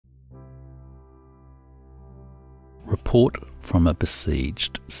Report from a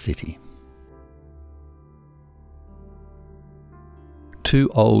besieged city. Too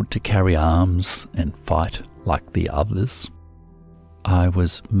old to carry arms and fight like the others, I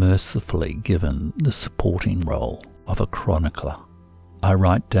was mercifully given the supporting role of a chronicler. I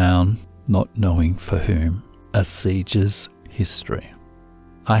write down, not knowing for whom, a siege's history.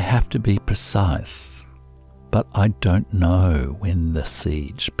 I have to be precise, but I don't know when the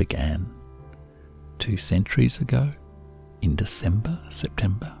siege began. 2 centuries ago? In December,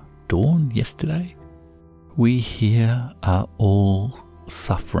 September? Dawn yesterday? We here are all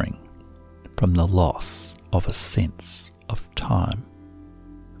suffering from the loss of a sense of time.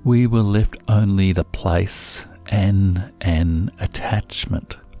 We were left only the place and an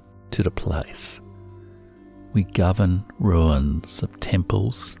attachment to the place. We govern ruins of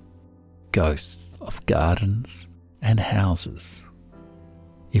temples, ghosts of gardens and houses.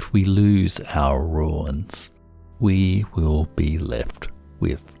 If we lose our ruins, we will be left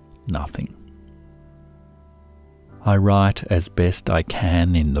with nothing. I write as best I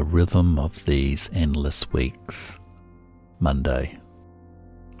can in the rhythm of these endless weeks. Monday.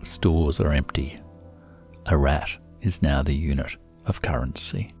 Stores are empty. A rat is now the unit of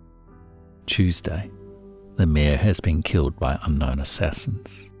currency. Tuesday. The mayor has been killed by unknown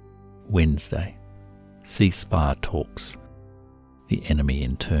assassins. Wednesday. Ceasefire talks. The enemy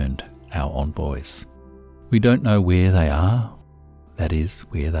interned our envoys. We don't know where they are, that is,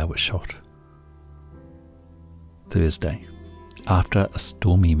 where they were shot. Thursday. After a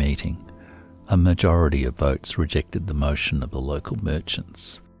stormy meeting, a majority of votes rejected the motion of the local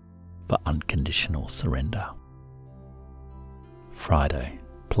merchants for unconditional surrender. Friday.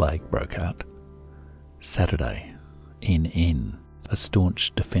 Plague broke out. Saturday. NN, a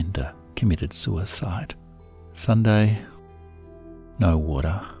staunch defender, committed suicide. Sunday. No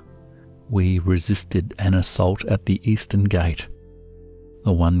water. We resisted an assault at the Eastern Gate,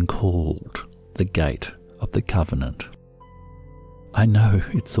 the one called the Gate of the Covenant. I know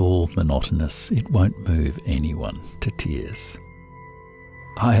it's all monotonous, it won't move anyone to tears.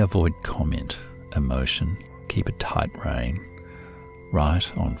 I avoid comment, emotion, keep a tight rein,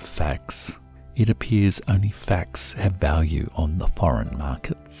 write on facts. It appears only facts have value on the foreign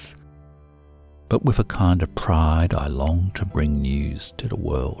markets. But with a kind of pride I long to bring news to the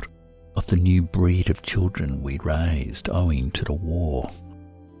world of the new breed of children we raised owing to the war.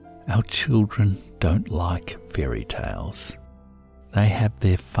 Our children don't like fairy tales. They have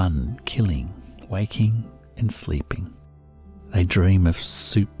their fun killing, waking and sleeping. They dream of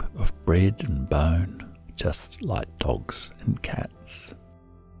soup of bread and bone, just like dogs and cats.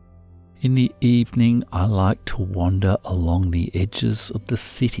 In the evening I like to wander along the edges of the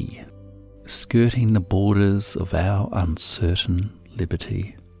city, skirting the borders of our uncertain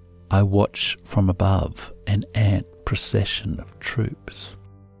liberty. I watch from above an ant procession of troops.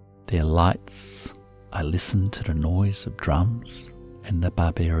 Their lights, I listen to the noise of drums and the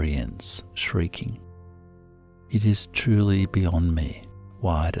barbarians shrieking. It is truly beyond me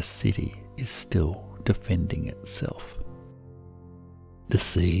why the city is still defending itself. The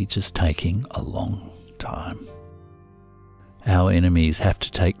siege is taking a long time. Our enemies have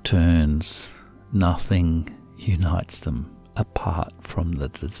to take turns. Nothing unites them apart from the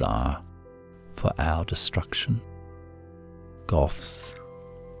desire for our destruction. Goths,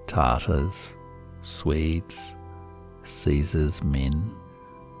 Tartars, Swedes, Caesar's men,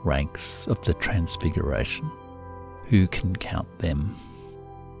 ranks of the Transfiguration. Who can count them?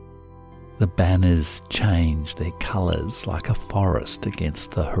 The banners change their colours like a forest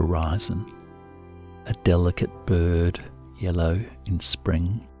against the horizon. A delicate bird, yellow in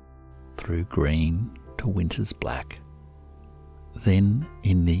spring, through green to winter's black. Then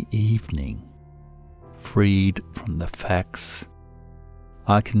in the evening, freed from the facts,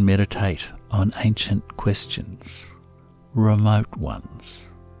 I can meditate on ancient questions, remote ones.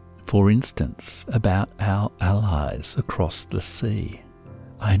 For instance, about our allies across the sea.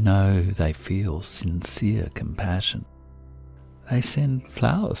 I know they feel sincere compassion. They send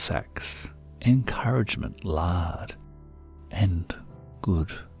flour sacks, encouragement, lard, and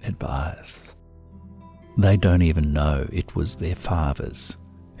good advice. They don't even know it was their fathers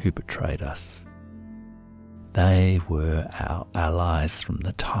who betrayed us. They were our allies from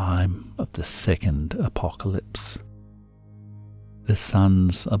the time of the second apocalypse. The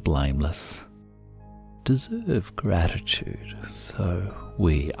sons are blameless, deserve gratitude, so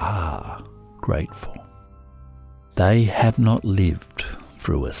we are grateful. They have not lived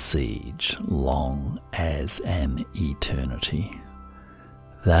through a siege long as an eternity.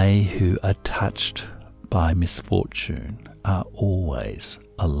 They who are touched by misfortune are always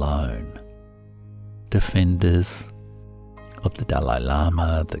alone. Defenders, of the Dalai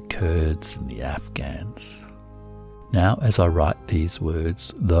Lama, the Kurds and the Afghans. Now, as I write these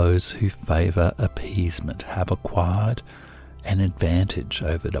words, those who favour appeasement have acquired an advantage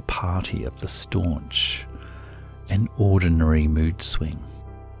over the party of the staunch and ordinary mood swing.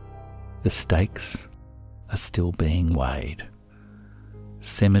 The stakes are still being weighed.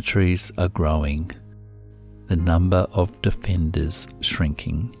 Cemeteries are growing, the number of defenders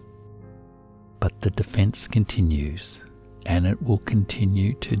shrinking, but the defence continues, and it will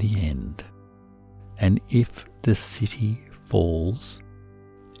continue to the end. And if the city falls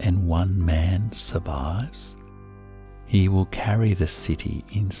and one man survives, he will carry the city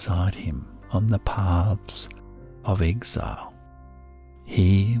inside him on the paths of exile.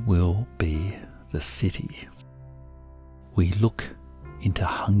 He will be the city. We look into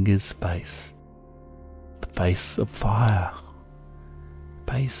hunger's face, the face of fire,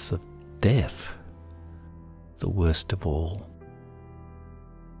 face of death, the worst of all,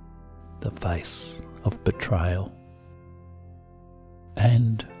 the face of betrayal.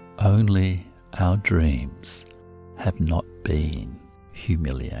 And only our dreams have not been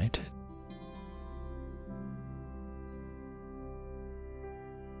humiliated.